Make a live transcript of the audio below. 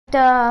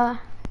Duh.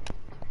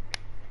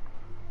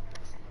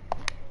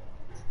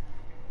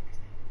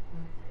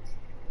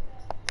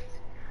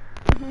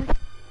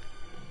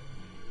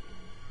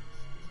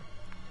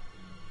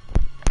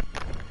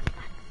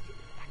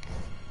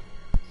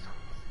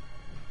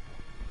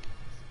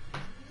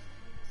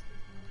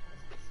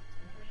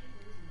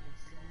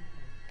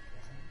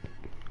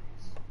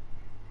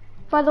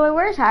 By the way,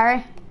 where's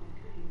Harry?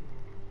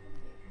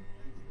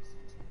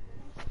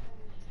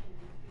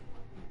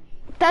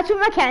 That's what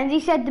Mackenzie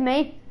said to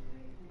me.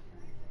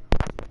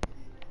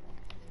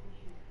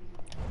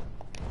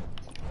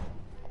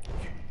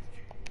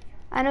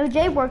 I know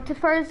Jay worked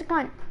for his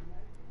account.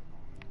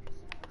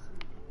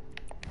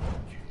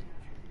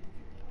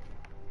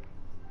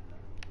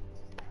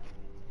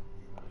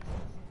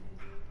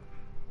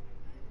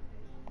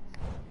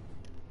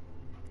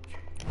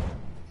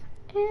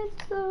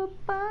 It's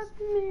about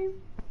me.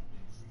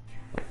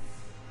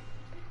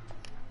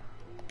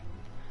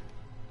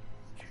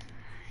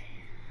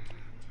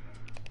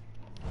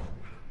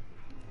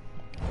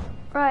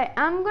 Right,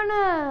 I'm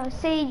gonna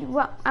see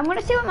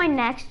what my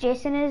next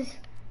Jason is.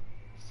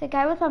 It's the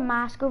guy with a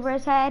mask over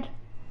his head.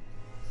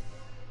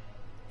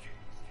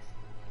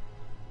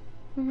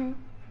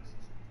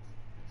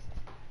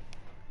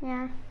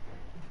 Yeah.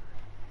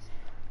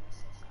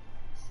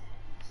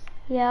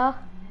 Yeah.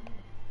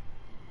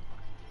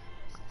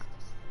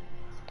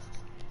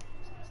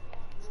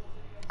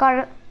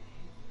 Got it.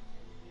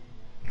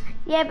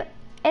 Yeah, but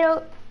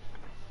it'll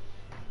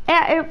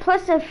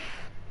plus if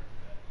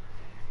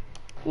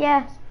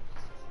yeah.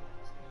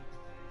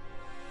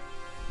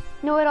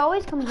 No, it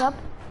always comes up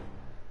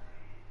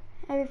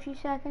every few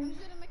seconds.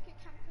 I'm gonna make a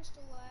camp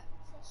crystal alert,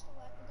 I'm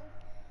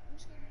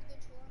just gonna do the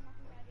intro. I'm not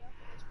gonna add you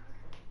after this one.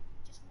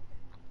 Just make it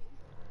new.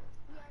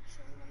 We are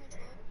chilling on the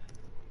intro.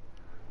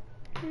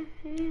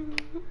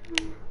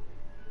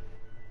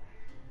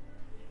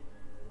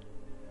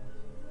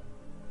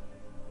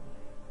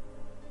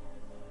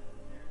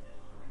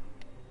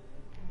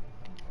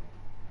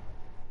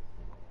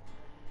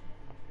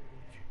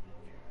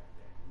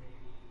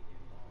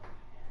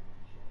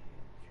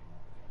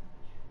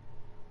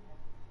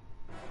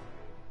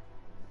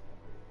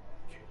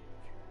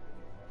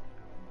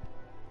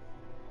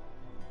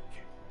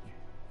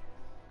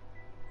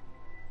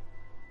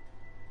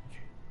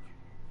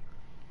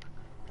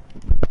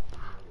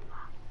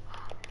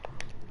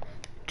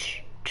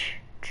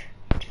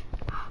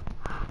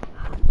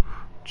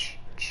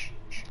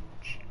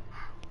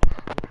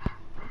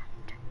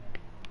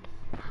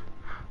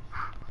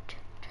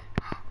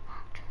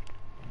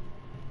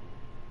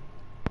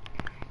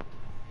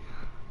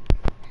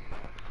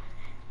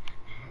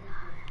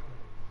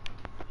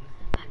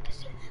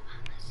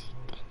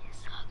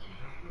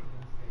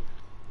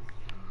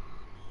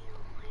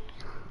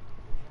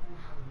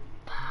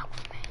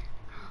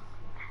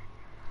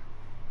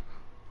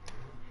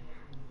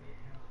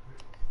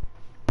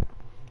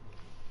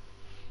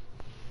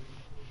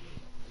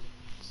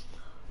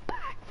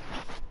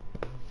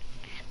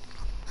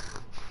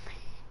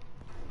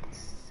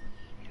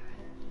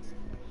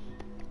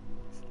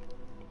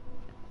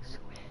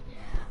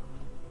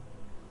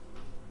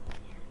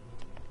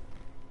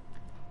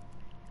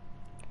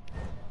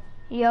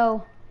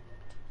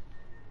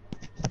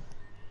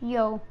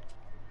 Yo.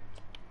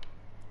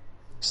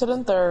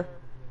 Accident there.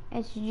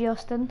 It's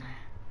Justin.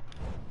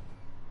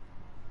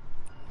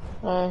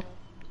 Hi.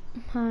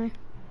 Hi.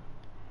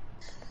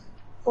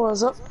 What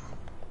is it?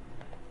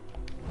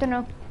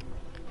 Dunno.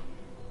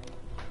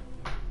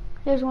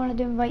 Just wanted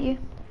to invite you.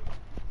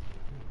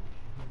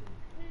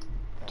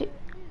 Who is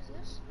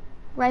this?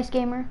 Rice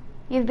Gamer.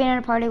 You've been in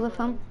a party with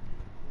him.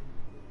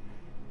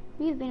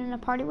 You've been in a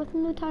party with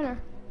him, Tyler.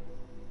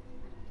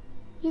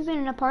 You've been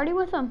in a party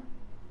with him.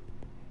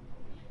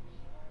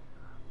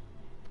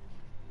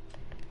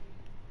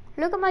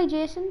 Look at my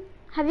Jason.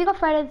 Have you got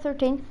Friday the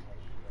 13th?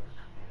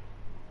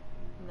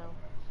 No.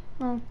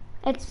 Oh,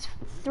 it's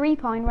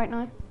 £3 right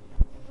now.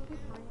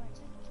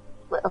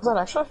 Wait, is that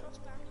actually?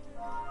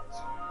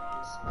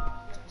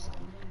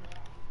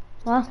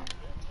 What?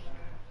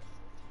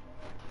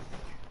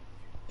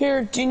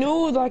 Here, do you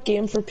know that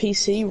game for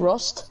PC,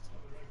 Rust?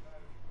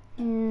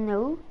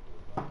 No.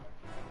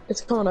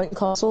 It's coming out in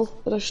console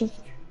edition.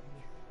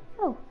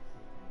 Oh.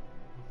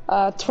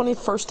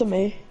 21st of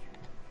May.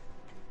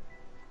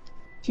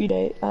 Few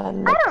days. I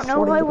don't know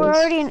why we're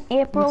already in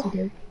April.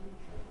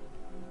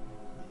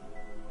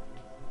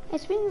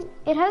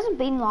 It hasn't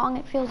been long,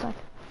 it feels like.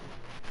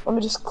 Let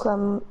me just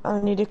claim, I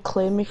need to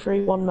claim me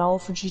free 1 mil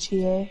for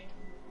GTA.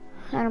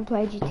 I don't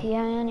play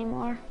GTA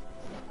anymore.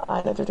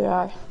 Neither do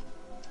I.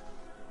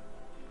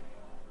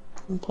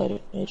 Haven't played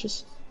it in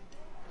ages.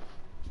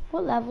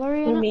 What level are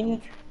you What do you in?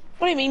 mean?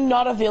 What do you mean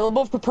not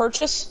available for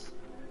purchase?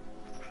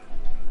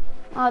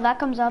 Oh, that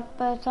comes up,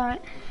 but it's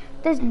alright.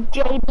 This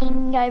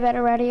J-Bean guy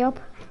better ready up.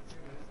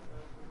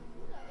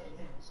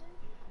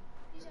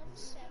 He's up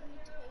 72.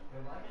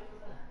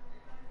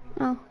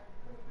 Oh.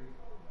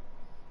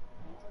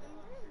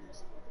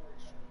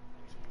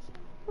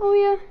 Oh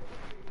yeah.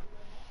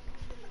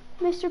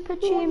 Mr.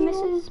 Pitchy,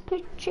 Mrs.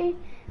 Pitchy.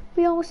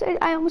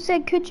 I almost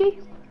said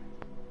coochie.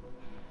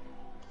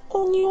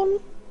 Onion.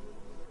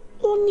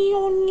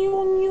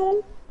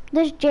 Onion.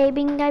 This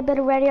J-Bean guy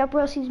better ready up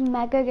or else he's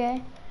mega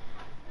gay.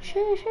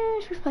 Shush,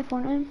 let's play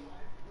Fortnite.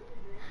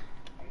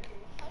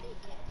 How do you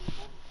kick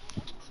people?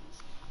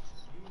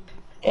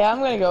 Yeah, I'm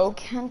gonna go.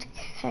 Can't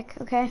kick,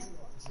 okay.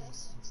 What's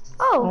this?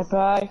 Oh,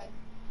 Bye.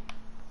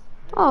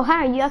 oh,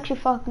 Harry, you actually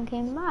fucking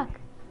came back.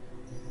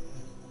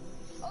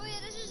 Oh yeah,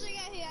 this is the guy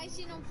who I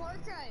seen on Far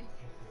Cry.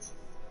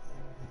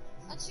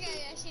 That's the guy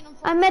I seen on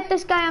Far Cry. I met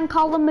this guy on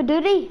Call of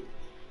Duty.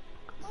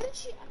 Why did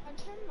she? I'm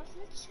turning my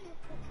flicks to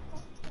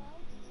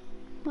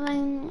Well,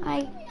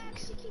 Why do we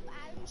actually keep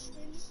adding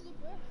strings to the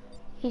book?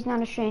 he's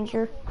not a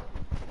stranger.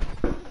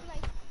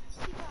 Like,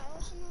 keep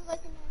Alice and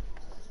like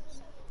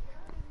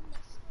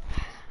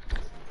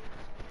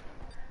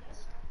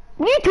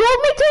You told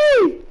me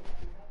to!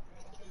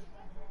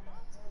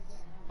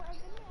 Why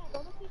didn't I add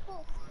other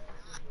people?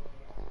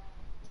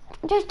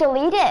 Just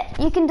delete it.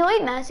 You can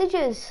delete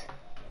messages.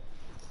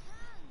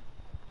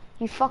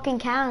 You fucking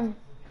can.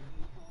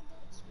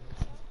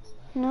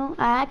 No,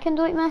 I can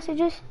delete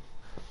messages.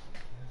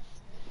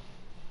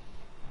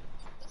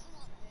 This is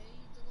not me.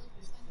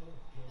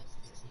 Delete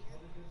messages here.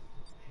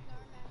 Now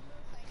remember,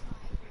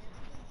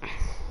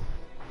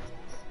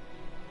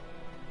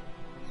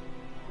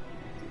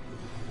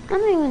 like I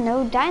don't even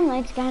know. Dying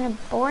Light's kind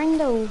of boring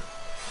though.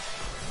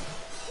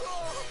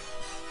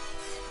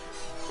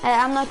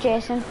 I'm not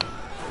Jason.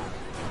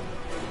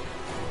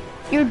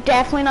 You're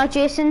definitely not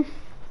Jason.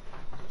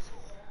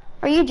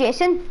 Are you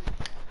Jason?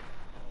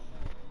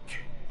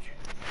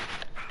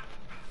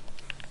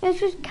 It's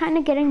just kind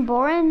of getting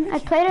boring. I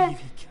played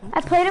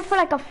it for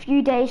like a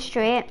few days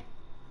straight,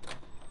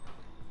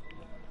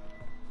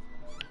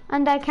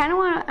 and I kind of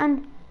want.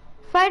 And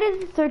Friday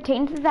the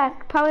 13th is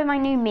that probably my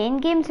new main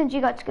game since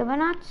you got Scuba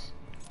Nuts.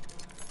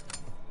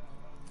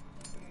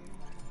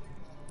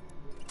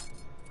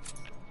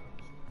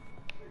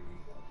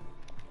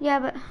 Yeah,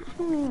 but I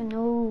don't even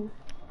know.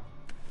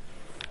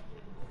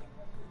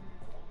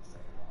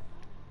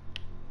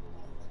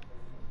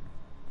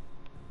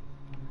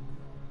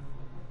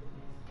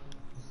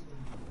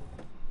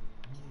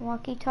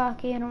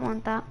 Walkie-talkie, I don't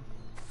want that.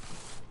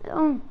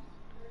 Oh,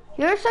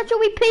 you're such a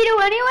wee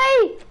pedo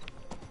anyway!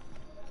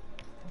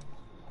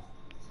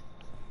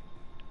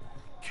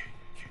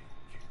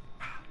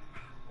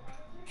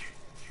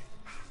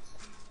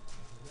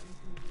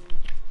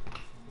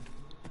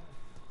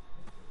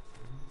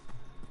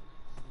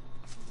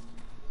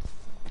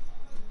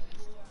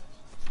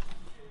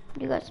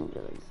 You got some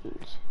really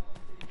things.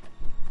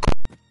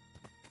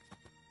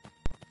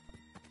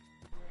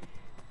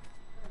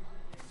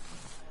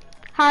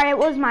 Alright, it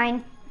was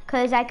mine,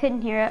 because I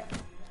couldn't hear it.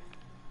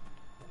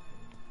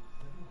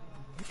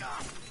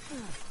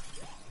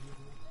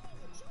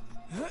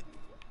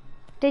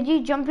 Did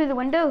you jump through the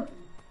window?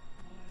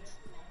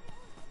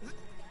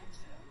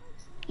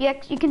 You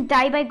can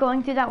die by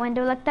going through that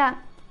window like that.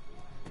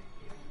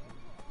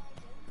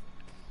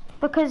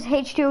 Because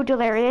H2O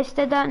Delirious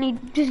did that and he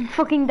just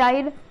fucking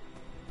died.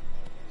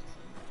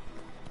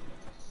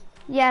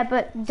 Yeah,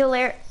 but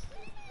Delirious...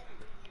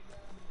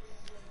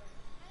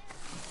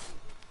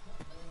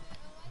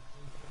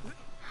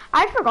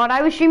 I forgot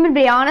I was streaming,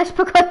 to be honest,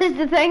 because it's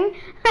the thing.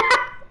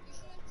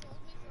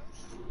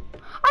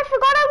 I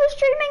forgot I was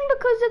streaming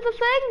because of the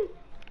thing.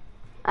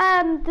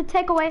 The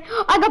takeaway.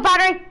 I got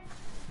battery.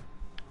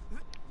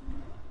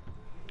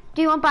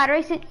 Do you want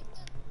battery?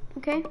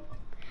 Okay.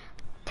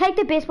 Take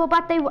the baseball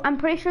bat. I'm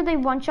pretty sure they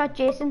one-shot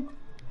Jason.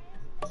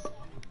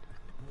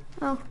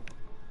 Oh.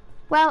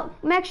 Well,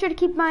 make sure to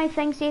keep my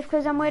thing safe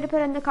because I'm going to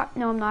put it in the car.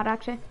 No, I'm not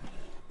actually.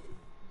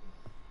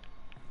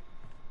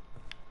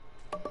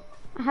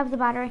 I have the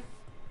battery.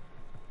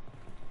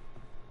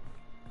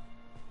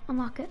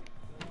 Unlock it.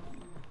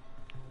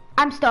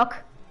 I'm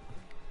stuck.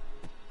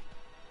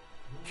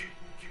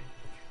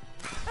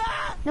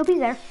 Nobody's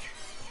there.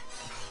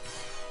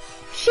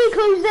 She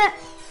closed it.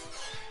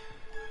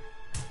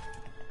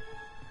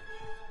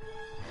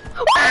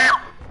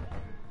 Ah!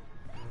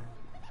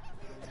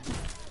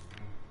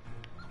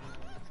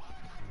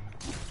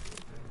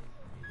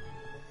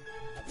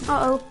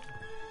 Uh-oh.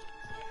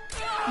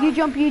 You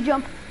jump, you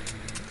jump.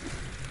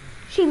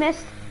 She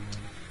missed.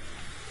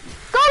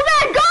 Go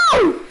then,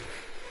 go!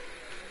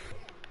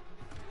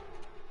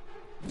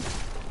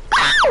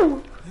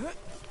 Go!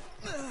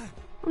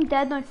 I'm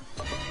dead now.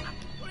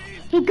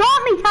 He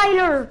got me,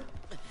 Tyler!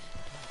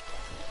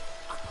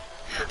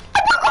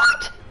 I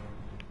forgot!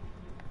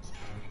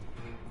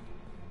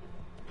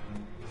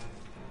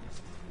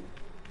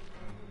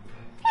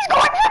 He's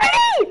going for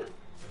me!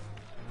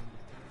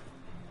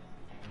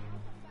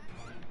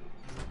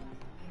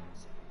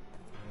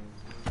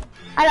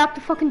 I locked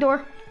the fucking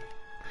door.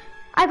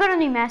 I got a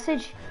new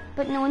message,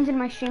 but no one's in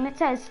my stream, it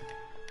says.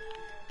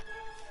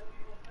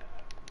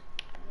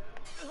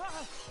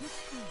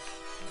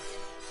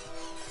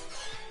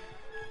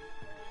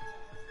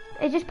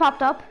 It just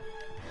popped up.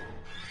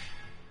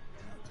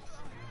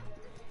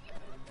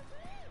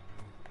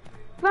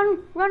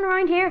 Run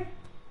around here.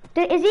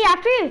 Is he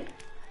after you?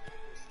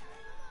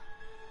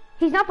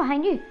 He's not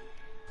behind you.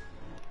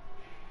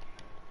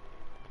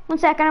 1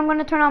 second, I'm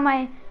gonna turn on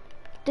my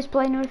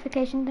display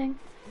notification thing.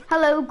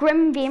 Hello,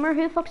 Grim Gamer.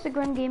 Who the fuck's the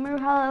Grim Gamer?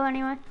 Hello,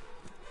 anyway.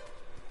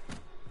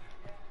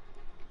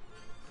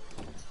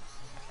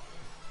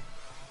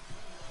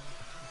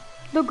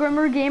 The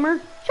Grimmer Gamer.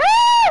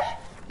 Shush!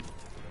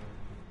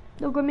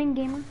 The Grimming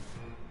Gamer.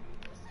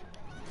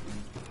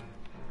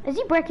 Is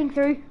he breaking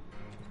through?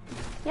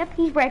 Yep,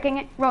 he's breaking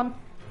it. Run.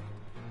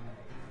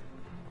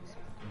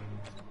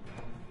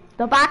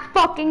 The back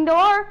fucking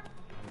door.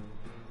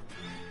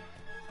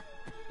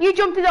 You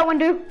jump through that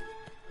window.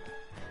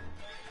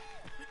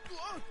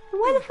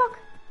 Why the fuck?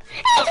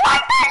 He's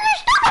right there! You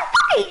stop it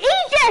fucking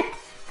idiot!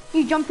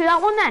 You jump through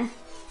that one then.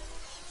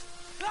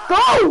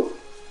 Go!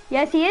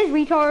 Yes, he is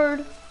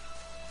retard.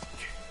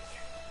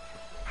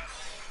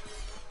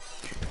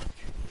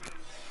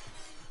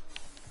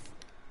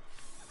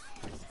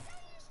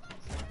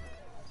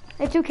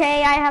 It's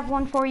okay, I have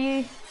one for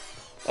you.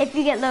 If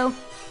you get low.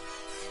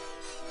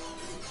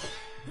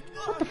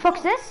 What the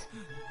fuck's this?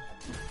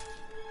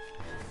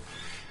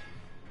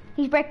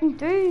 He's breaking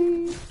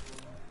through.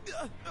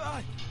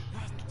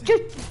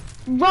 Just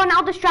run,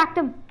 I'll distract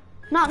him.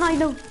 Not now,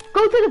 no.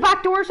 Go through the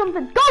back door or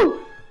something. Go!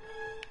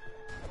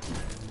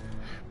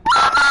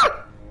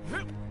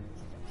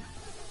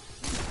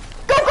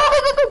 Go, go,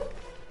 go, go, go!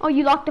 Oh,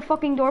 you locked the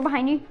fucking door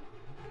behind you.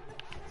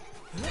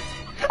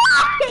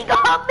 He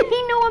got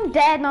me! No, I'm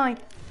dead now.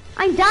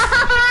 I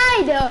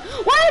died!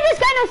 Why did this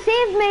guy not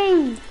save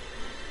me?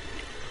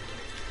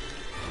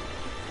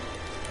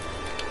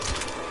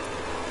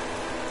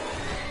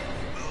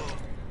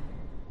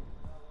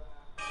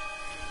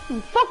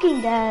 I'm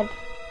fucking dead.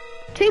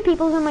 2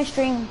 people's on my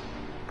stream.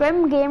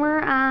 Grim Gamer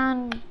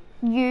and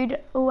Yude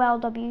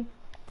OLW.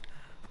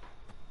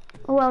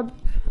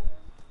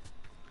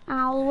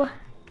 Ow.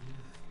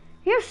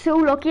 You're so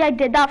lucky I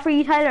did that for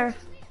you, Tyler.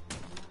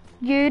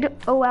 Yude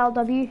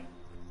OLW.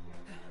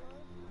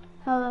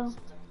 Hello.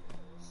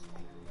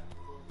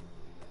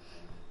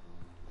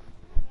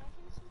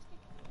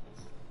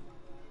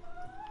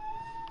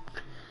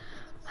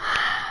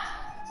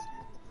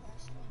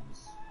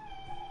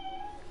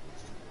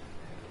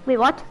 Wait,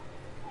 what?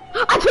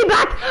 I came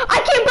back!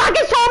 I came back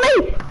as Tommy!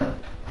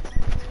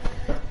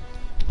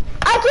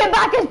 I came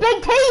back as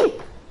Big T!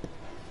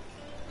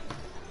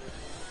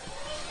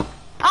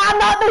 I'm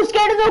not no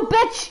scared of no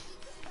bitch!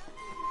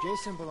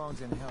 Jason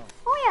belongs in hell.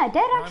 Oh yeah,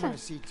 dead I'm actually. gonna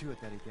see to it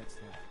that he gets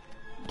there.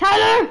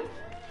 Tyler!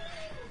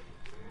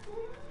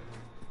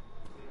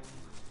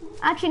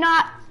 Actually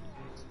not.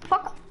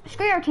 Fuck,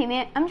 screw your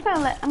teammate. I'm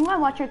gonna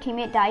watch your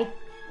teammate die.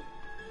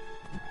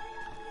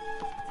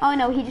 Oh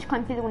no, he just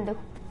climbed through the window.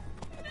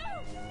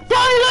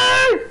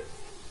 Tyler!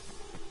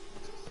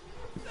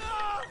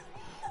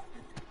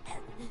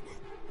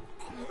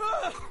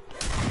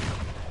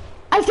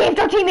 I saved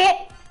our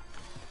teammate!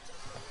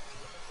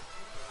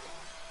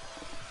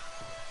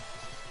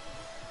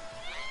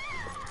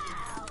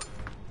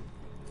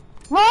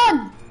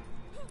 Run!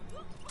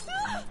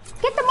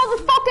 Get the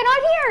motherfucking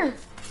out here!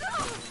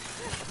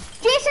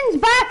 Jason's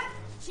back!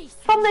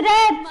 From the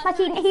dead! Like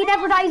he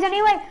never dies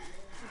anyway.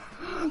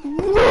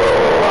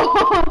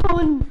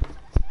 Run!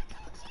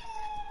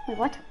 Wait,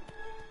 what?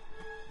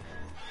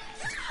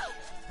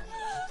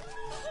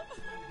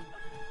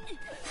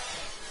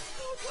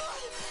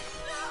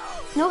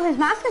 No, his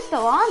mask is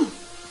still on.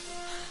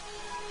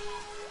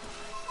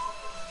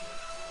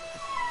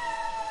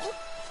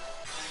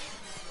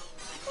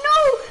 No,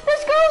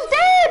 this girl's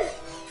dead.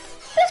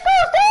 This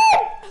girl's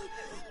dead.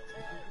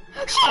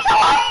 She's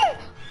alive.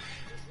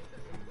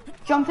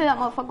 Jump through that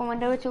motherfucking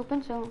window. It's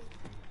open, so.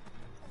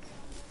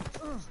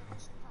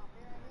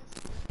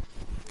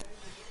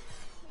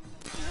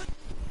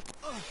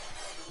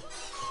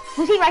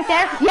 Was he right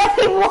there? Yes,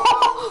 he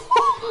was!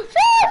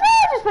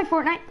 Just play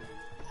Fortnite.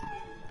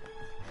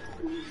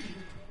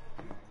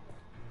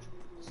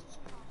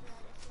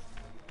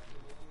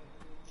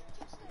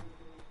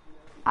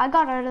 I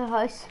got out of the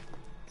house.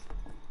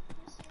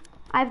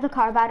 I have the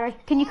car battery.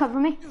 Can you cover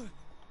me?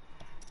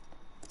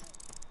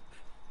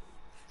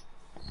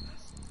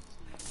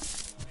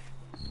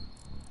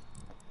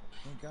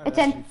 God, It's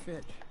in.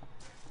 fit.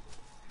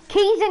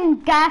 Keys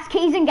and gas,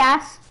 keys and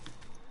gas.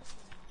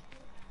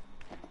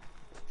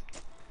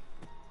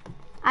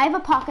 I have a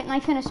pocket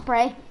knife and a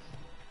spray.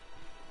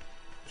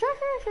 Sure,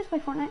 just play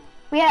Fortnite.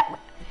 Yeah,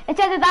 it's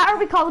either that or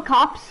we call the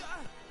cops.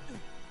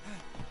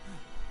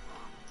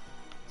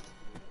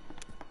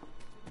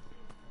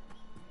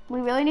 We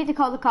really need to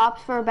call the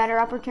cops for a better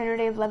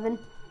opportunity of living.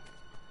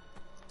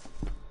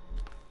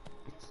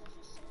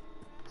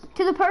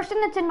 To the person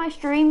that's in my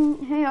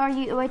stream, who are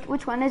you? Wait,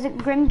 which one? Is it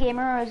Grim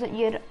Gamer or is it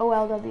you,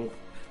 OLW?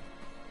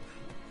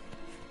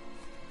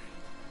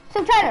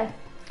 So Tyler,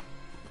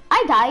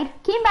 I died,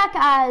 came back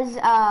as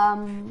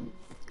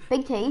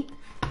Big T,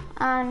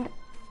 and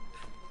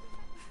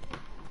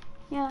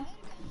yeah.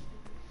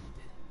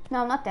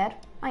 No, I'm not dead.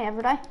 I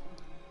never die.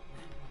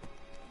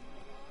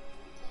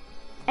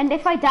 And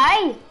if I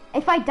die,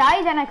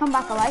 then I come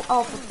back alive.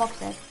 Oh, for fuck's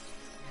sake.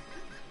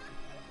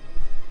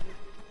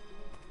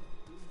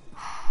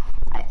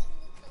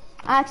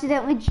 I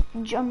accidentally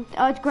jumped.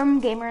 It's Grim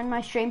Gamer in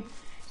my stream,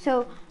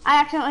 so I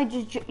accidentally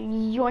just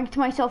yoinked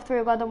myself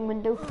through a goddamn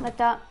window like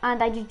that,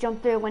 and I just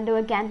jumped through a window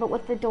again, but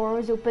with the door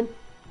was open.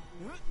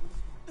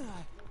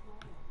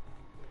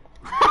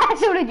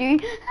 So did you.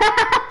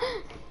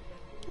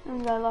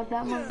 I'm gonna lock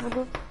that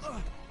motherfucker.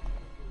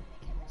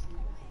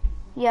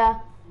 Yeah,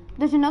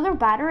 there's another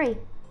battery.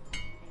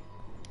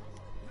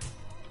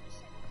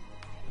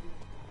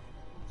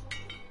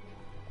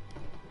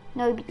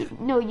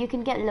 No, you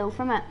can get low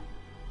from it.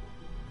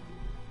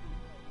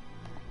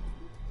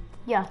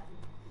 Yeah.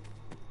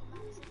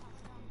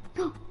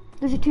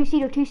 There's a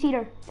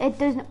two-seater. It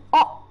doesn't.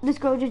 Oh, this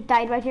girl just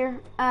died right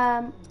here.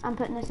 I'm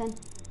putting this in.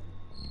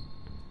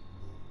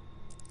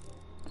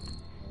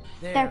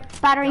 There,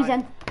 batteries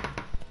in.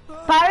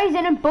 Batteries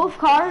in both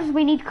cars.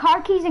 We need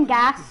car keys and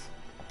gas.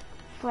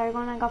 Flare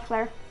gun, I got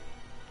flare.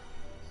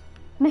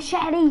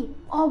 Machete.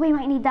 Oh, we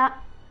might need that.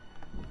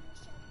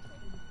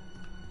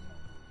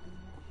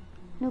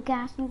 No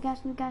gas.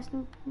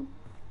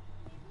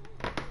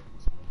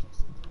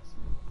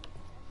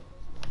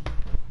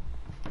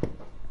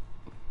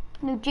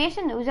 No,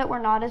 Jason knows that we're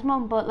not his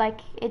mum, but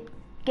like it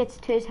gets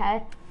to his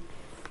head.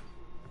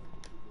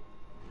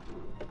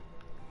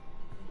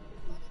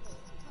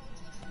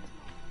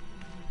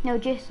 No,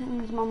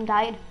 Jason's mum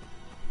died.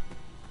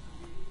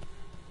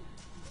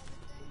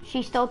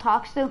 She still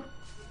talks though.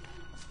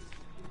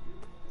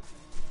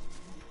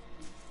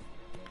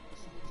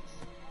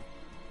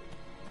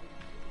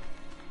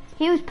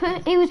 He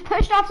was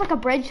pushed off like a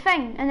bridge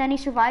thing, and then he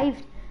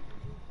survived.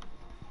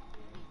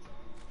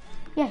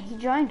 Yeah, he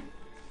drowned.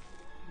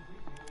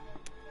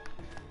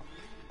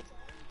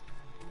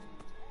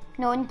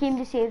 No one came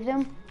to save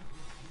them.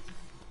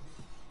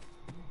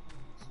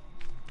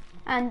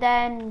 And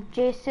then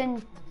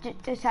Jason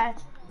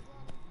decided,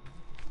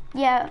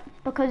 yeah,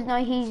 because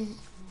now he's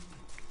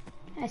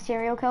a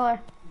serial killer.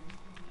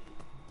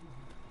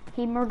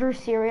 He murders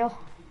cereal.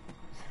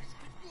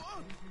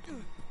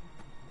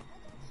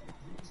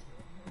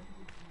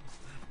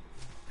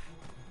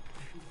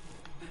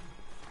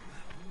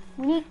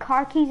 We need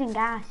car keys and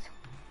gas.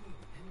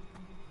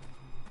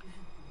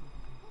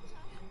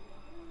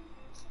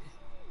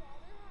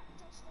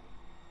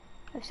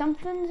 If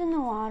something's in the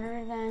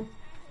water, then...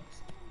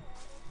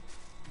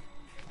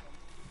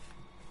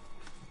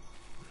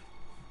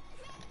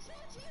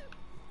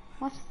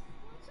 What?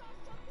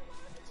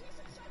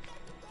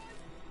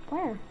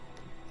 Where?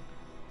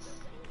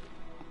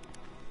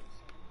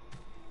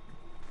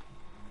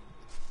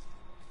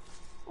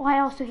 Oh, I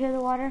also hear the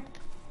water.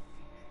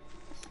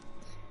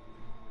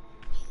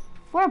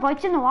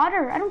 Whereabouts in the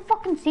water? I don't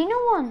fucking see no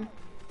one.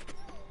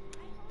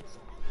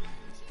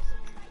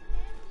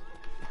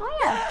 Oh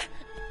yeah.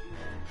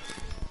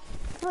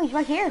 Oh, he's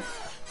right here.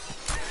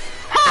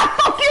 Ha!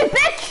 Fuck you,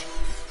 bitch!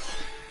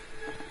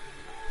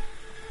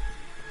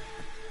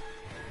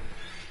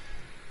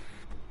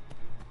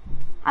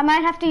 I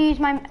might have to use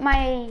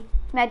my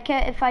med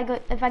kit if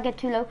I get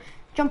too low.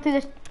 Jump through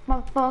this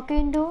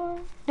fucking door.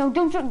 No,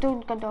 don't jump.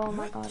 Don't go. Oh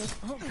my god.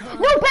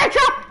 No, bear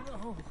trap!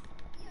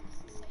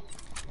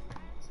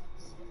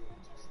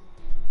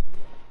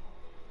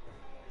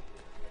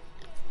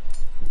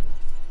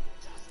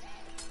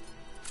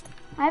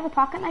 I have a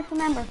pocket knife,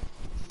 remember.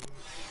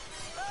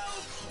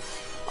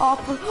 Oh,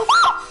 he's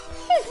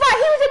right,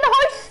 he was in the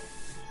house!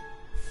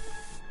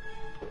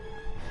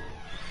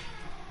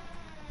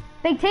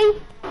 Big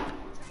T?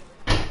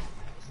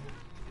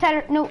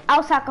 Tyler, no,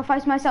 I'll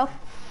sacrifice myself.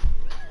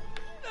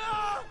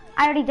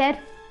 I already did.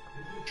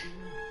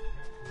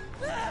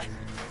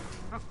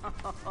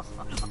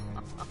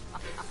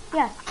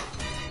 Yeah.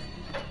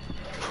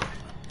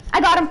 I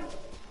got him.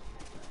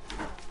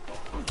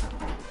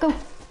 Go.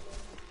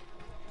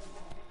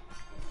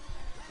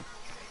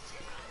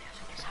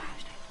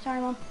 Sorry,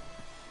 Mom.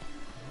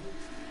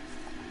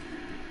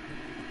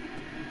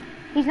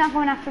 He's not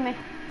going after me.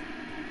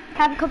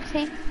 Can I have a cup of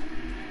tea?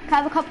 Can I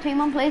have a cup of tea,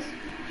 Mom, please?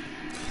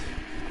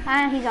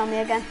 And he's on me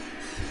again.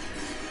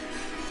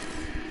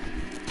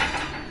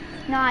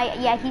 No,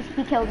 yeah,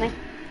 he killed me.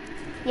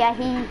 Yeah,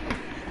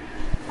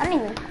 I don't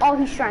even... Oh,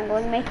 he's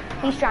strangling me.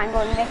 He's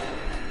strangling me.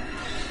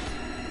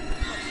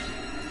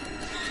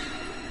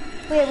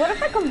 Wait, what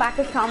if I come back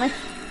as Thomas?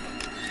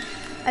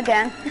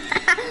 Again.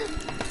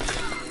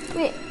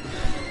 Wait.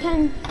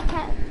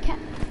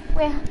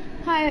 Wait,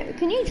 hi,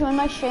 can you join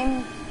my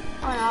stream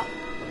or not?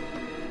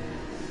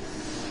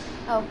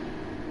 Oh.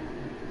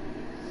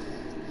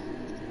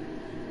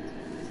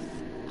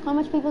 How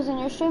much people's in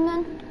your stream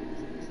then?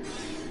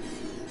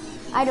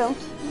 I don't.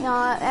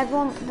 No,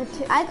 everyone,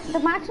 the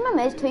maximum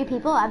is 2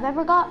 people I've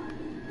ever got.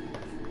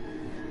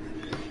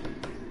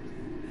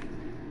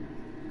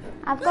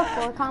 I've got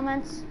 4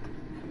 comments.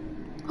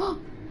 Oh,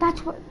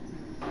 that's what,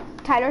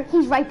 Tyler,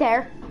 he's right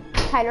there.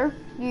 Tyler,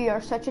 you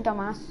are such a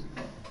dumbass.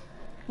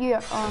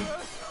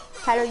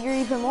 Tyler, you're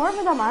even more of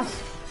a dumbass.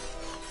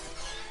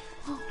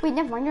 Wait,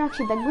 never mind, you're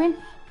actually Big Brain.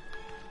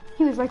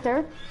 He was right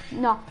there.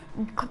 No,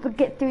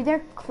 get through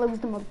there, close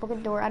the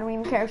motherfucking door. I don't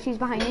even care if she's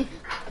behind me.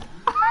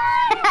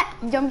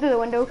 Jump through the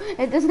window.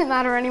 It doesn't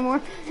matter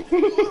anymore.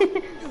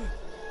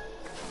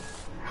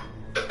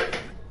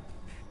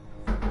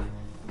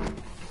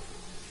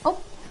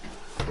 Oh.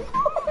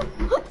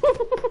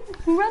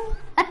 Run.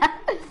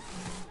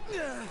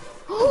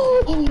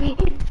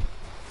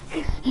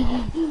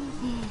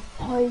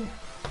 Oh,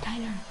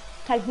 Tyler.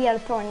 Tyler, he had a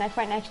throwing knife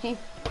right next to you.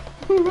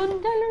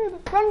 Run, Tyler.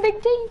 Run,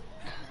 Big T.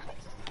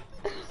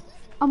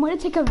 I'm gonna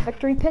take a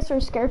victory piss or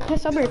a scared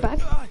piss. I'll be right back.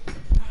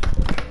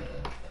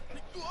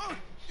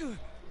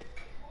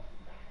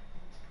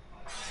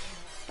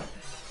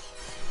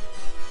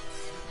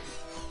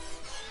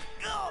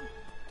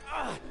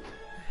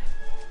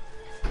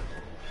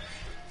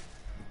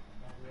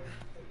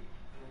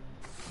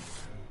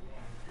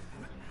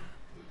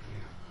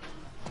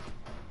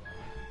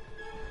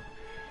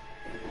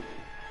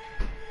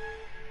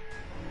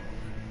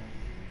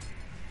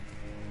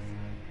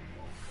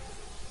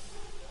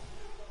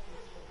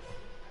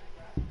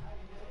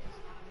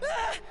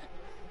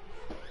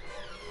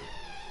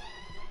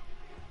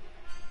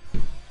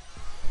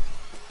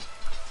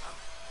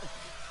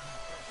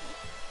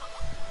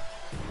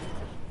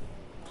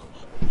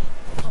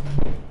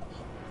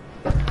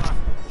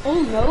 Oh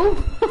no!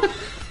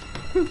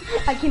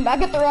 I came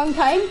back at the wrong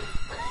time.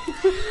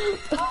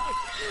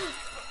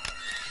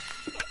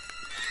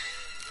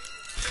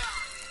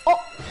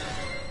 Oh!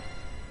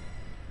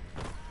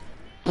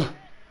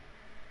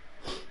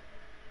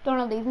 Don't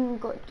know, leave and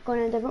go in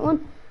a different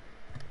one.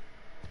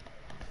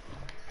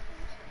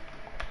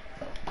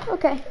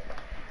 Okay.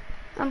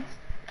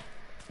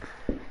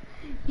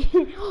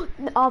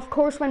 Of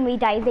course, when we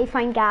die, they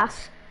find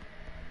gas.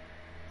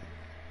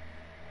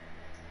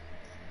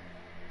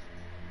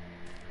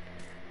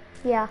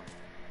 Yeah.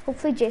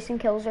 Hopefully Jason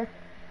kills her.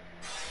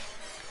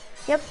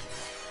 Yep.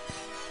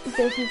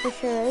 Jason for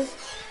sure is.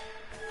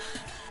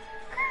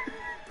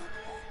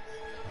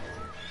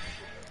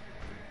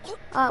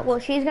 Well,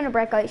 she's gonna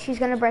break out. She's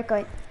gonna break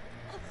out.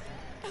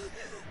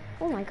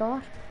 Oh my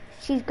gosh.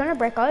 She's gonna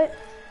break out.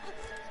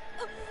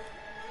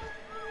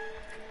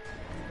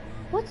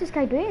 What's this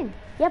guy doing?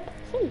 Yep,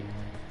 see.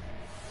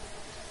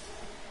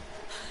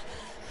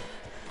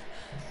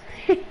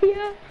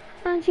 Yeah,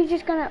 and she's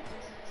just gonna...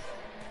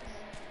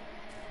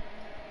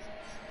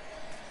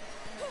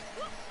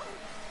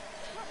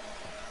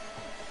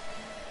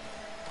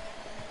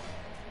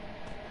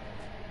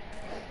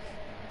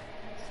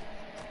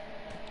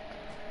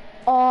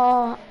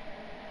 Oh,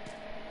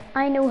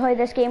 I know how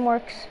this game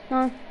works.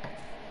 No,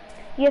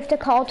 you have to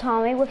call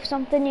Tommy with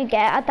something you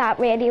get at that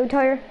radio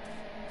tower.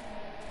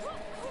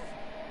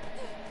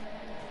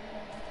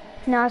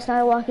 No, it's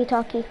not a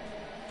walkie-talkie.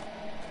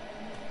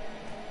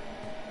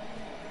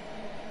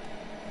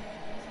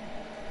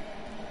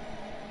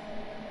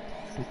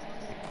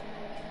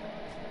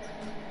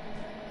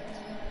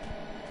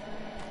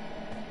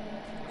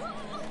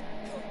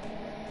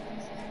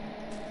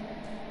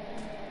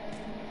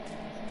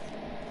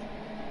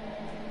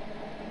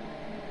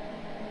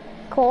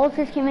 Cole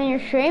just came in your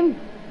stream.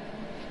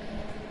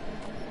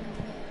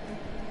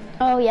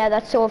 Oh yeah,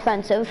 that's so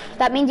offensive.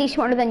 That means he's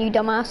smarter than you,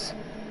 dumbass.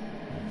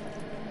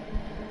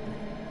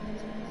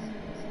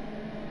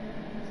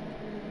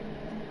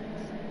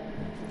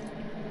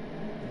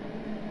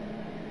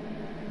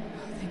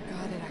 Thank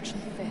God it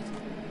actually fit.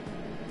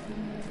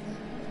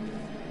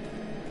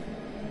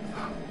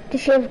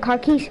 Does she have car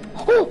keys?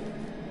 Oh!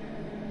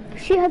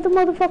 She had the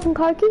motherfucking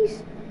car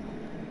keys?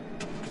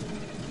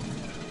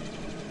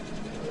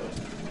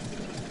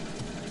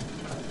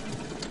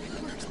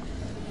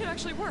 It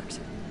actually worked.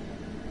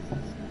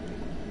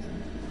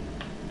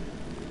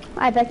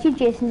 I bet you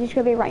Jason's just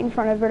gonna be right in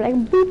front of her like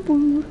boop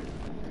boop.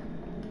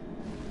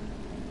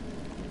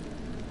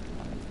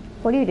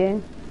 What are you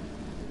doing?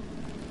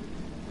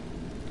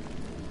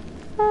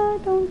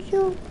 Don't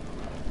you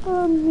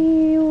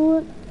me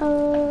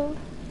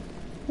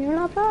you're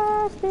not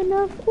fast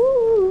enough.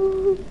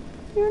 Ooh,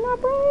 you're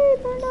not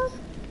brave enough.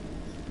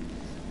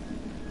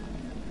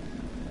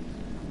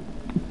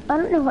 I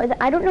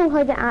don't know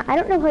how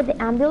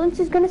the ambulance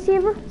is gonna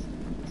save her.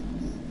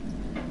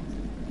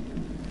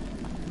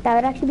 That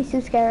would actually be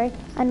so scary.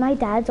 And my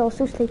dad's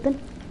also sleeping.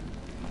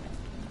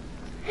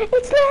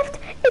 It's left!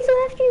 It's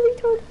left, you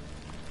retard!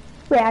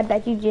 Wait, I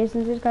bet you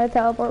Jason's just gonna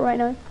teleport right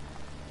now.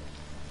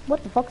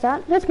 What the fuck's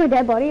that? That's my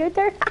dead body out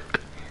there.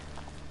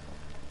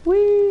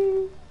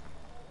 Whee!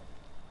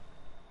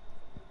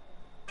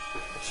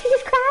 She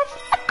just crashed!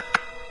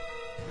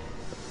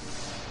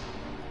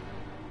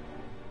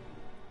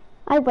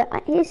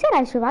 He said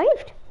I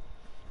survived.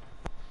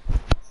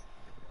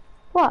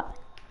 What?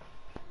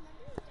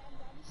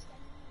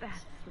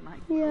 That's my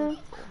Yeah.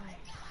 good boy.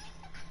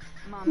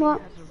 Mommy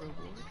What? has a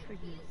reward for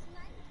you.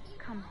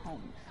 Come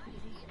home, sweetie.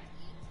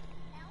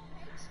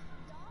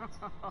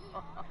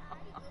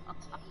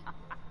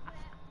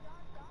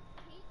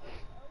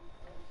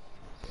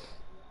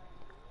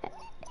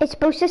 It's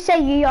supposed to say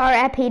you are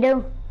a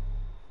pedo.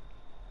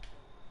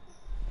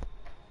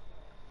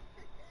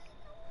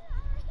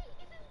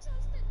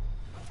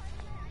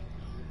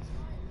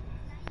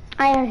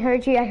 I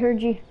heard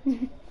you.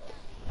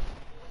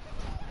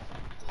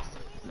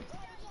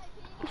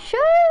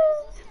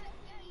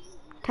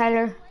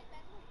 Tyler.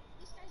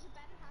 This guy's a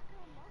better hacker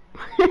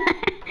than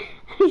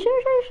Mark.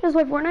 Sure. That's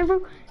why Fortnite, bro.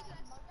 Mark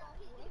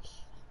Wish.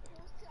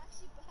 Could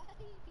actually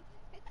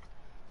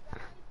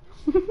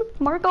buy.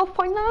 Mark off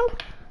Pointland.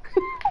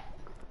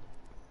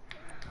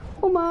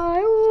 Oh my,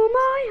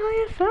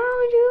 I have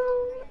found you.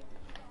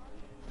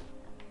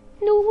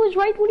 No, it was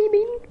right. What do you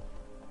mean?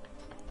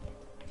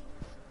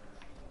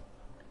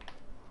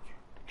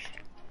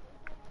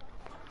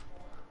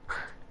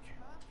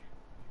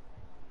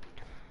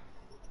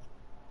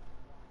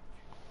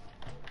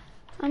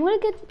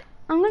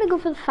 I'm gonna go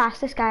for the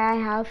fastest guy I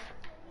have.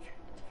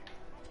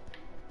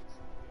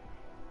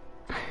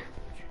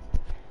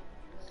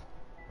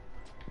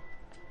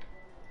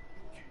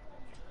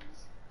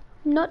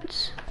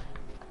 Nuts.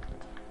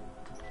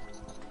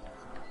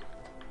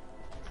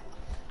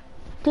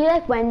 Do you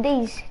like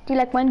Wendy's? Do you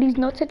like Wendy's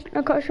nuts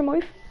across your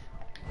mouth?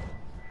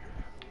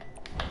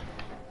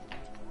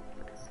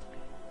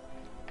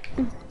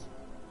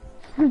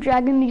 I'm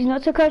dragging these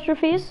nuts across your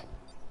face.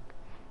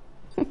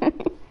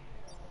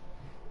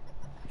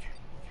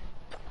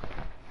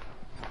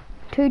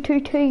 Two.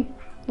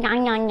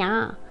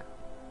 Nya.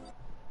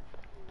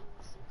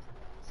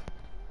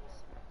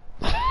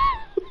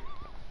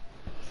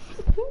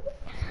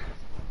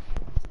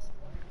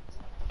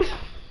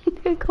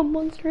 Come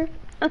monster.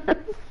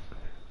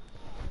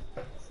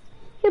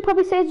 He'll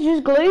probably say it's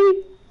just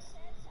glue.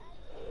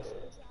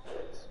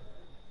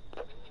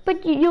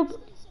 But you'll...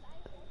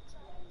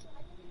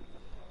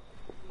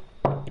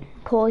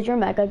 Coles, you're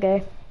mega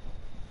gay.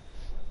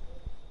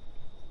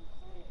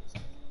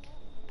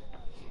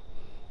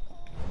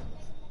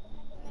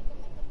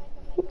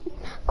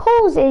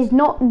 Coles is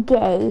not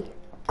gay.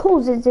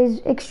 Coles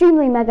is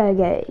extremely mega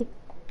gay.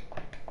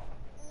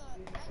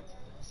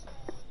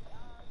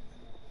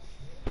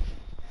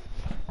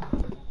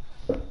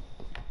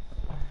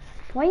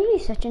 Why are you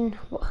such an...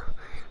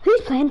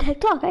 Who's playing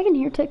TikTok? I can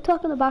hear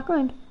TikTok in the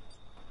background.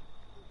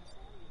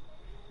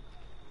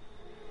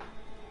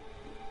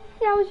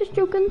 Yeah, I was just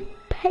joking.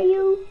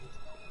 Pale.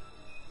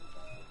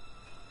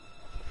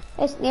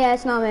 It's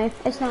not me.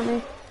 It's not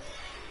me.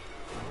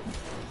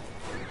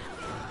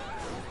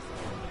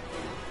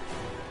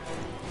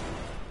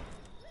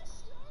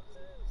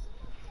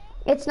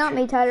 It's not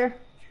me, Tyler.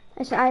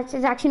 It's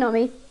actually not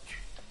me.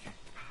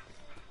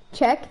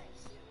 Check.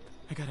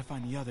 I gotta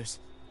find the others.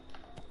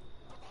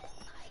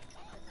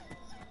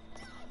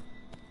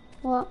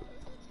 What?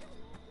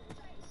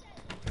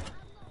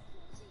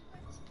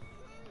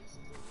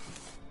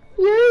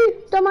 You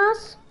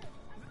dumbass.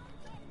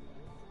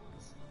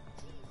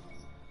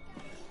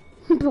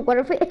 But what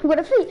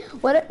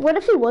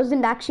if he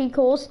wasn't actually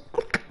Coles?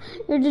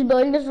 You're just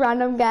building this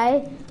random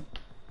guy.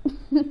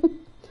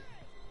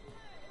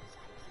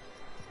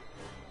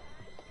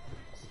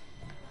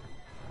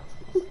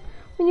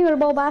 When you got a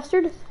ball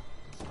bastard.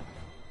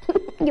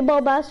 You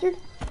ball bastard.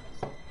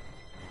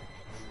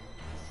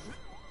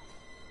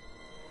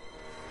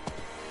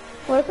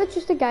 What if it's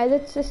just a guy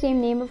that's the same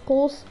name of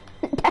Coles?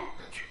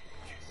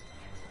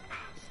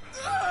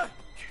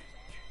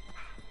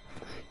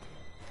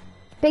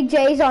 Big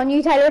J's on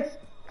you, Tyler.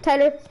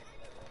 Tyler.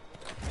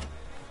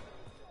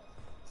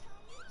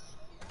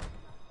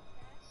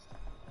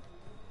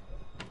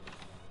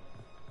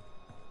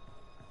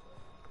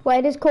 Why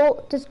does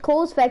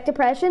Coles fake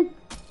depression?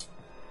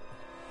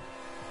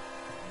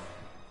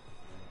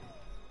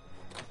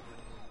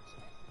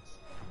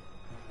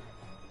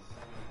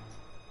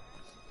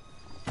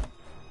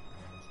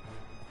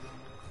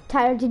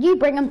 Tyler, did you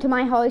bring him to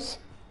my house?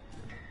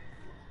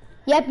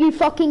 Yep, you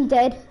fucking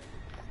did.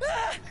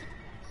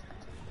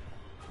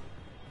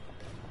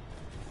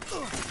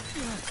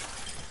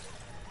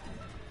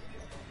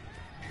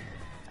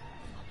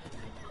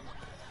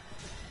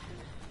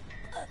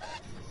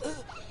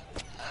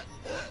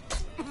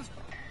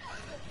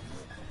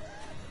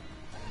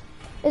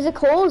 Is it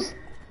Coles?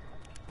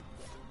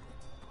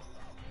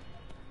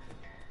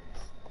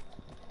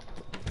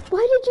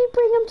 Why did you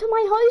bring him to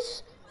my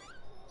house?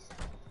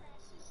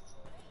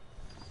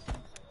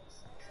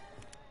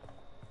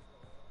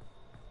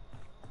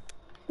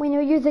 We know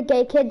you're the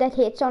gay kid that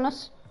hates on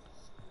us.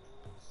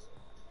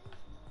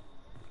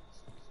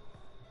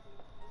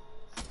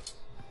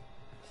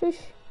 Shush.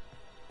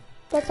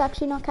 That's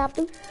actually not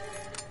Captain.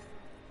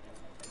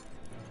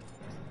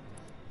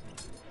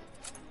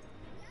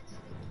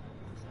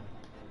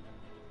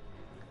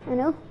 I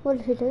know. What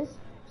did he do?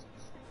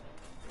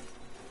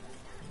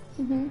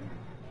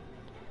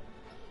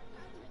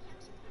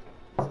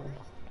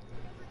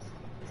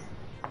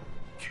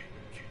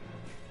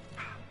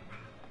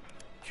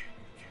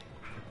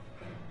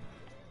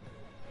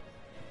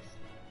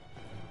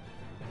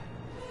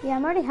 Yeah,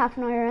 I'm already half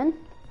an hour in.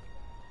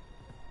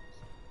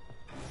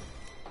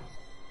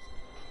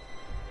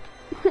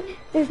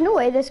 There's no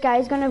way this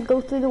guy's gonna go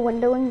through the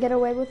window and get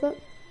away with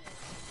it.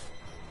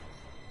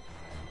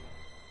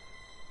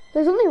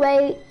 There's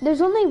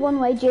only one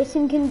way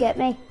Jason can get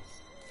me.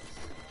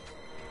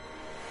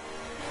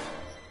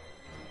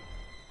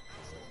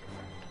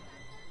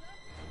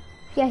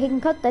 Yeah, he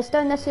can cut this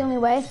down, that's the only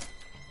way.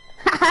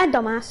 Haha,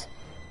 dumbass.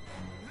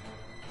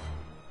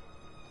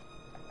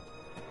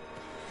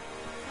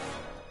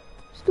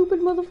 stupid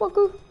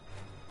motherfucker.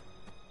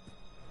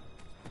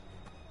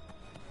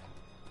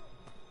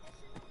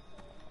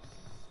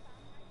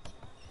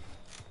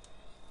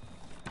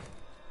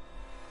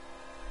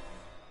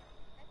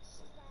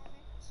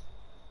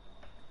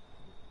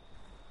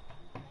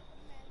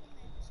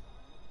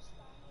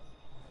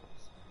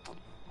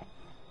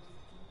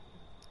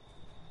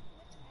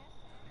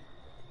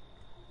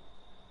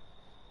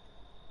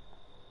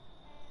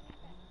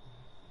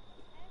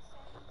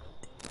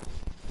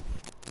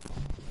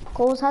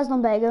 Coles has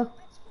lumbago.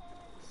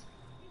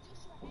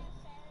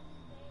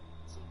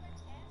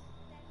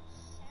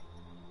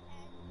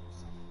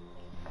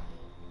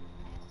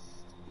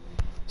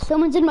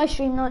 Someone's in my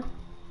stream now.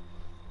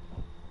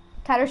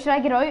 Tyler, should I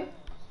get out?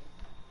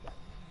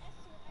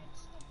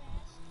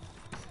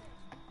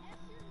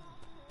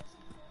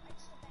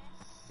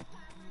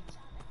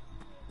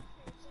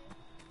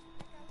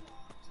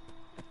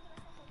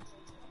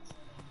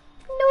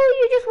 No,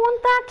 you just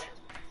want that.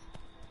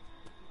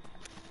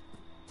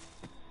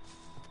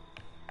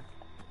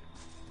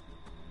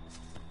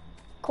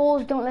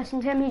 Coles, don't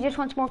listen to him, he just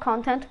wants more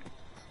content.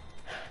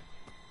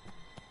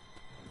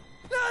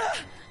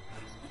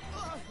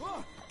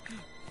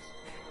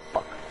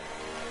 Fuck.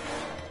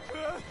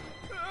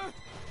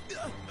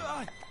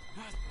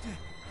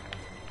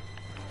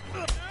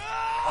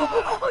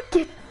 Oh,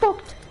 get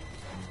fucked!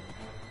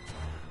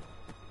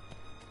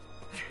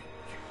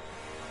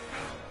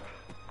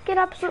 Get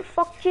absolute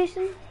fucked,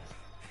 Jason.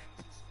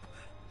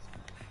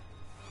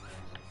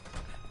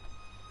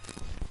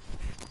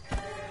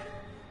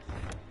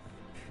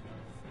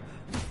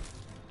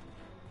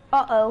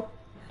 Uh-oh.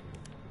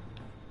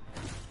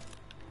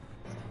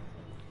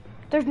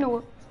 There's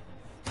no...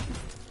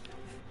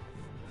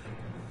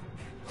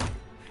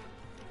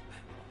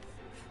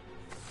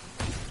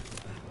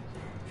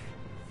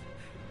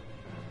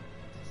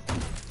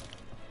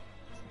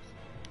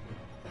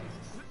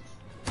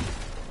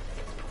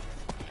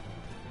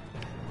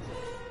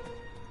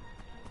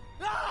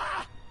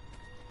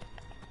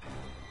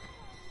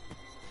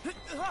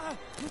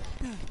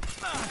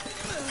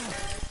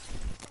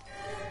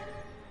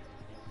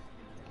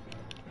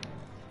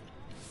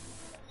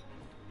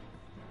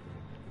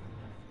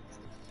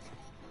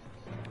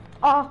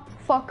 Oh,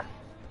 fuck.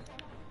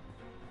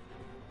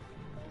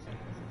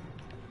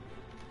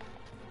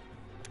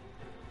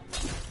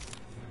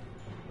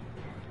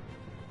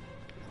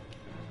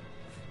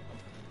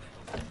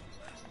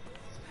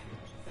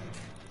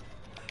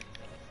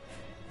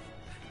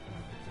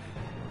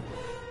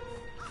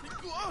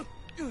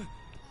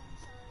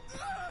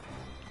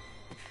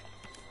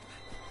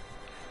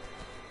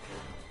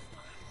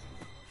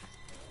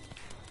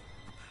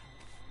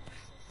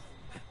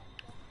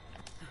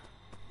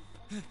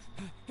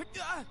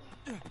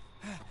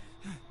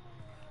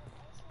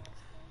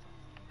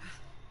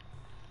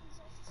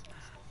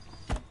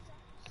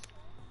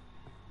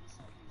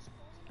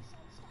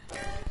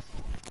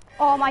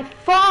 Oh my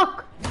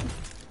fuck!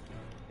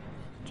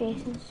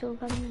 Jason's so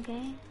fucking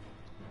gay.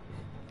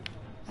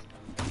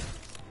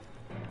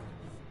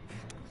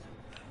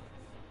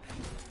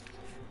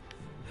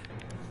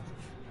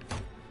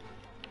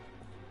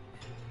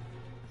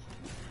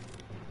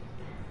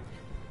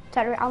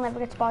 Sorry, I'll never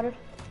get spotted.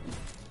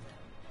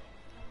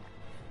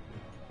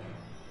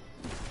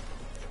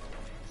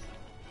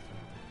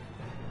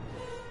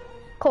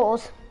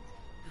 Coles.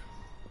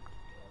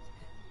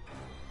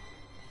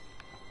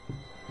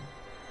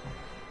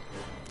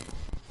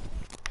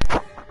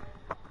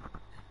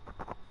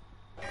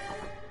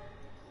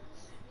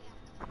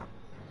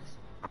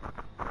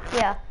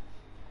 Yeah.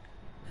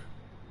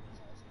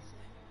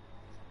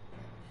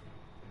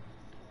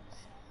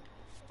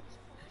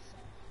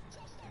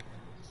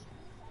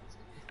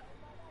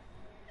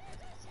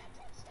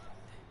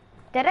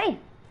 Did I?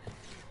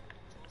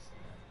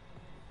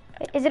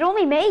 Is it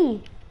only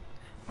me?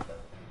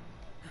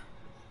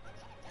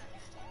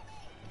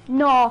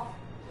 No.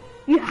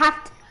 You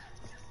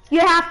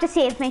have to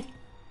save me.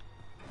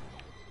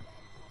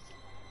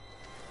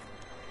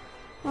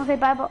 Okay,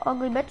 bye,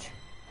 ugly bitch.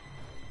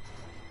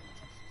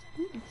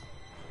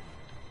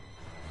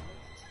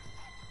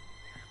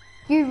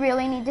 You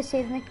really need to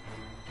save me.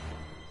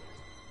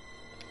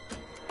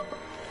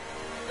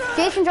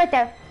 Jason's right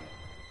there.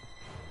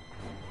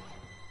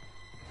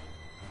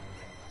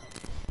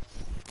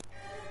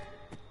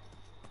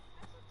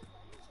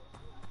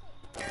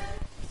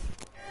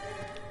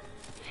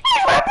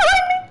 He's right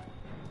behind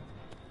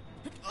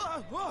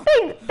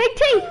me! Big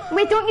T!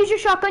 Wait, don't use your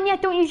shotgun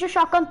yet, don't use your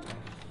shotgun.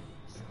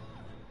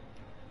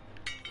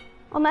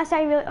 Unless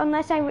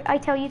I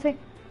tell you to.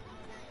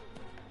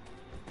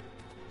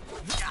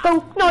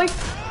 Go, no!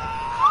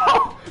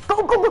 Oh,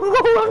 go,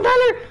 run,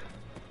 Tyler!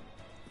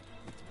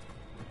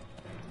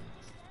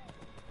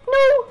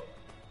 No!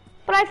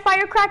 But I had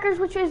firecrackers,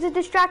 which is a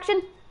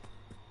distraction.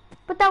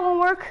 But that won't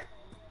work.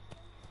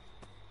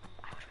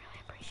 I would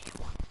really appreciate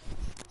one.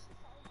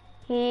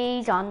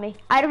 He's on me.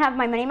 I don't have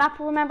my minimap,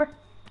 remember?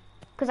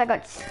 Because I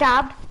got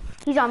stabbed.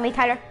 He's on me,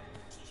 Tyler.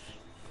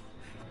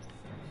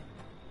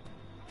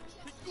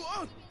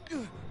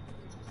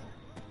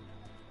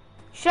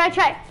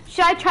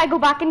 Should I try go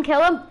back and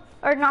kill him?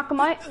 Or knock him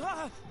out?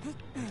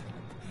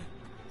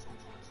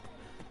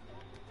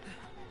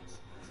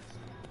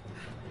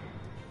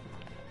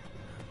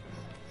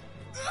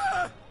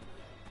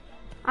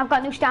 I've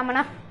got no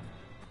stamina.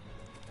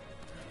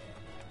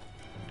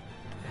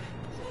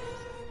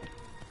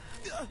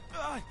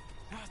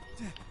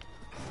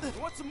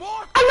 Want some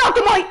more? I knocked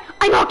him out!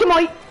 I knocked him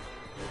out!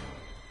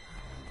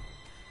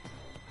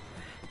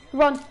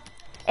 Run.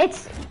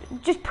 It's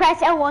just press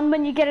L1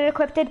 when you get it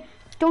equipped.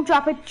 Don't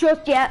drop it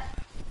just yet.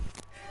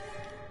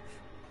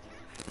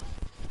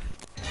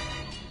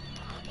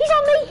 He's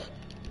on me!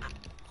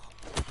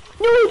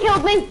 No, he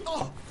killed me!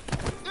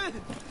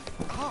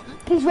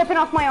 He's ripping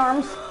off my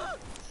arms.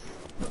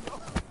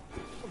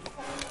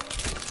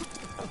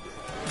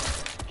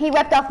 He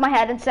ripped off my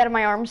head instead of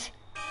my arms.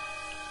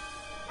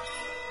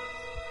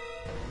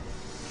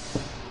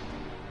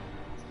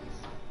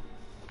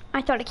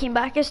 I thought it came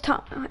back as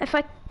Tom.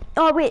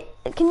 Oh wait,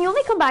 can you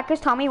only come back as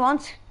Tommy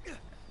once?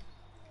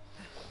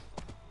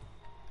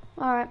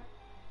 Alright.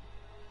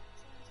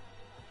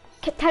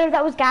 Tyler,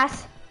 that was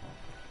gas.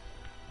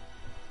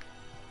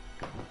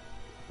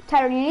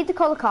 Tyler, you need to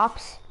call the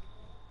cops.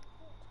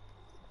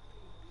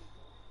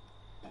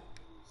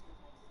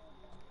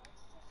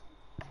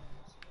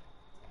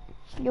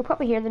 You'll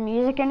probably hear the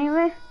music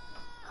anyway.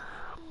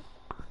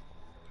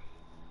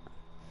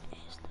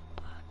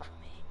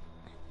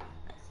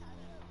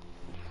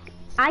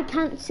 I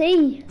can't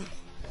see.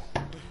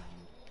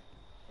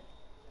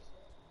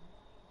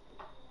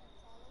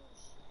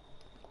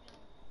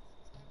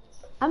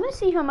 I'm gonna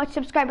see how much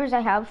subscribers I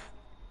have.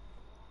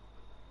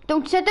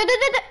 Don't sit there.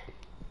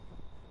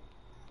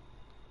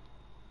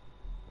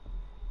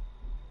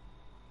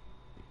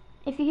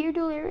 If you hear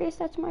delirious,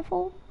 that's my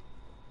fault.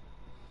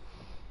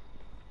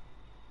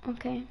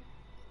 Okay.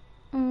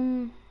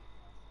 Don't.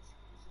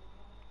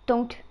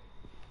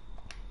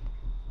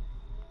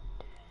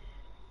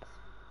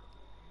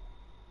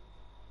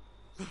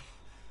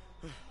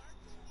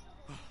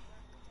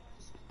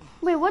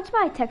 Wait, what's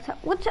my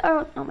TikTok?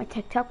 Not my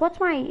TikTok. What's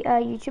my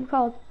YouTube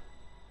called?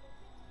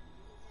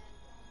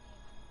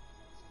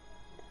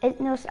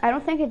 No, I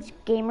don't think it's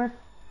gamer.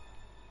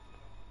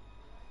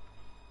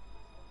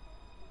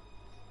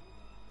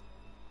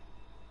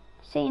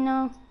 Say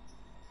no.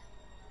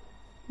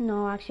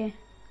 No, actually.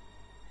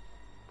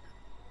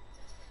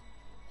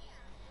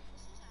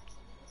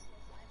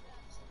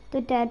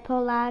 The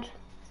Deadpool lad.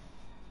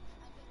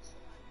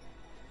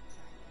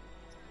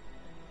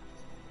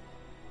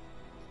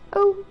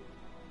 Oh.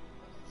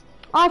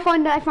 I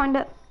found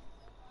it.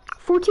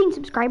 14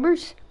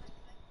 subscribers.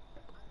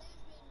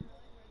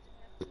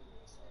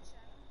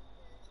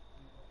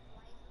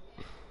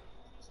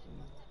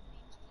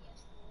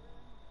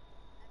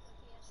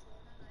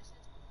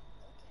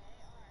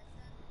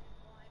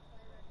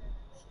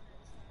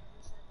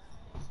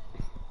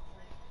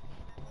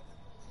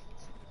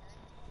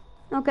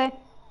 Okay.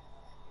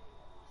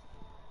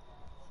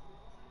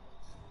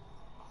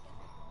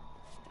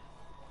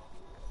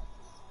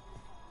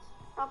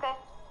 Okay.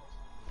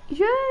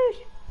 Yes.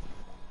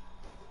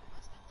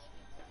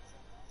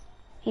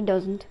 He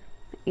doesn't.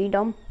 You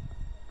dumb.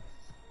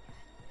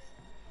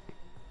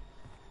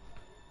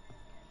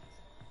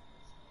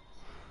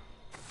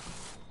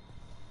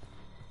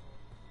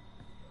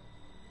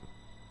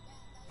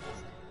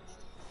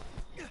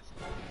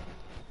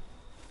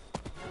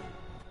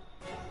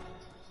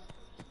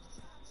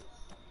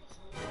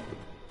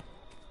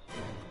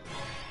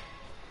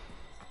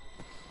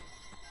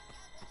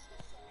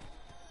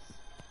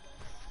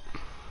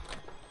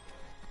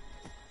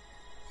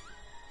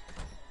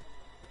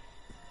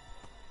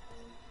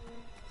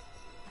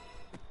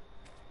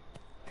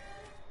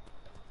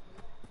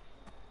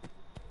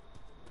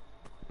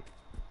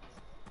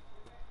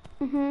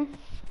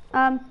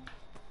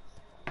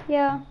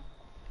 Yeah.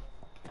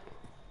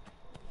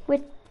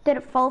 Wait, did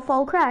it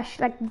fall crash?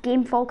 Like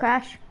game fall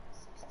crash?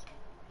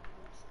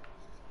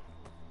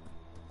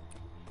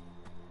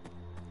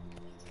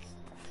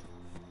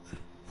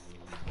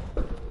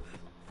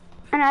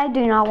 And I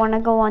do not want to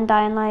go on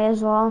Dying Light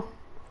as well.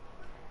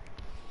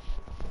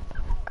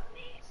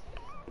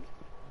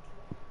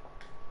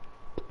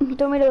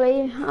 Do me to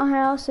leave? Okay,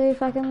 I'll see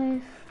if I can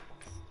leave.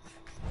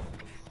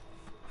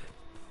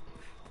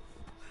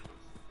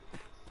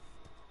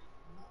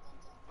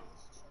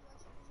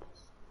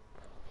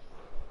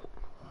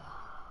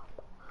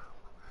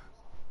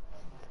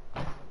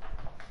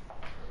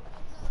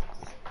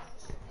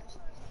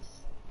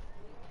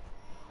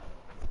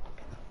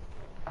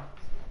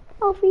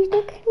 Alfie's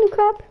Nick, new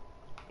crap.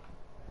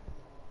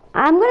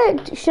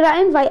 Should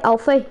I invite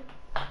Alfie?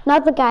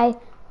 Not the guy.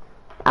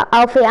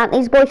 Alfie,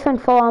 Anthony's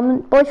boyfriend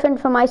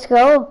from my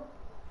school.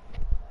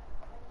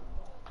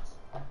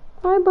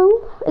 Hi,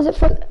 bro. Is it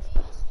for?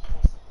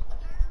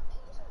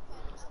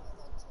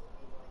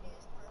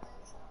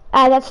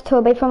 That's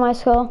Toby from my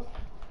school.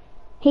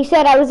 He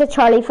said I was a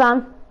Charlie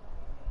fan.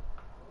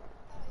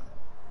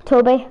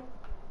 Toby.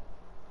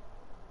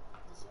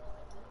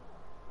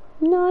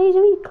 No, he's a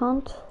wee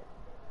cunt.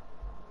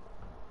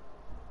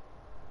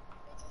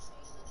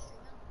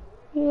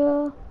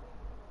 Yeah.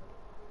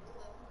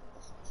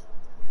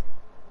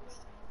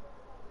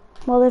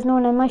 Well, there's no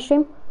one in my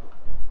stream.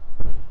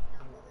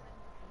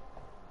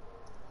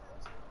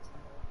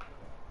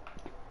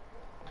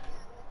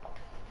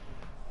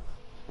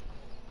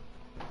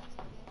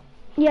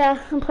 Yeah,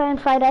 I'm playing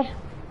Friday.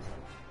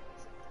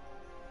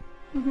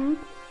 Mhm.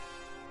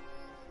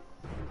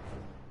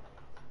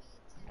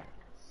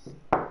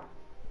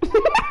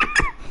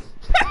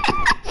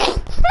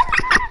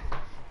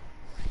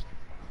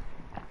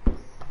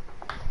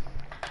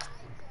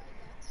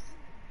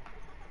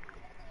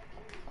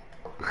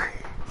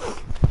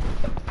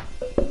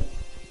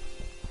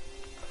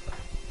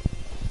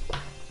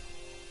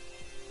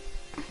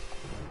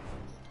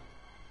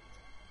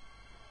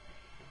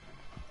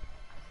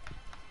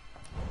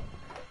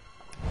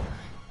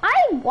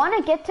 I want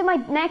to get to my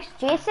next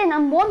Jason.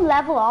 I'm one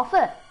level off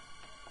it.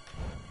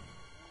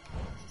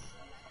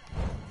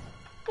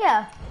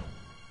 Yeah.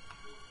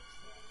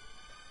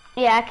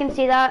 Yeah, I can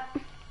see that.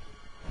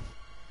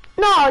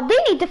 No,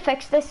 they need to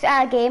fix this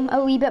game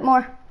a wee bit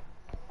more.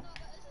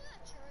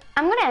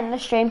 I'm gonna end the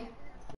stream.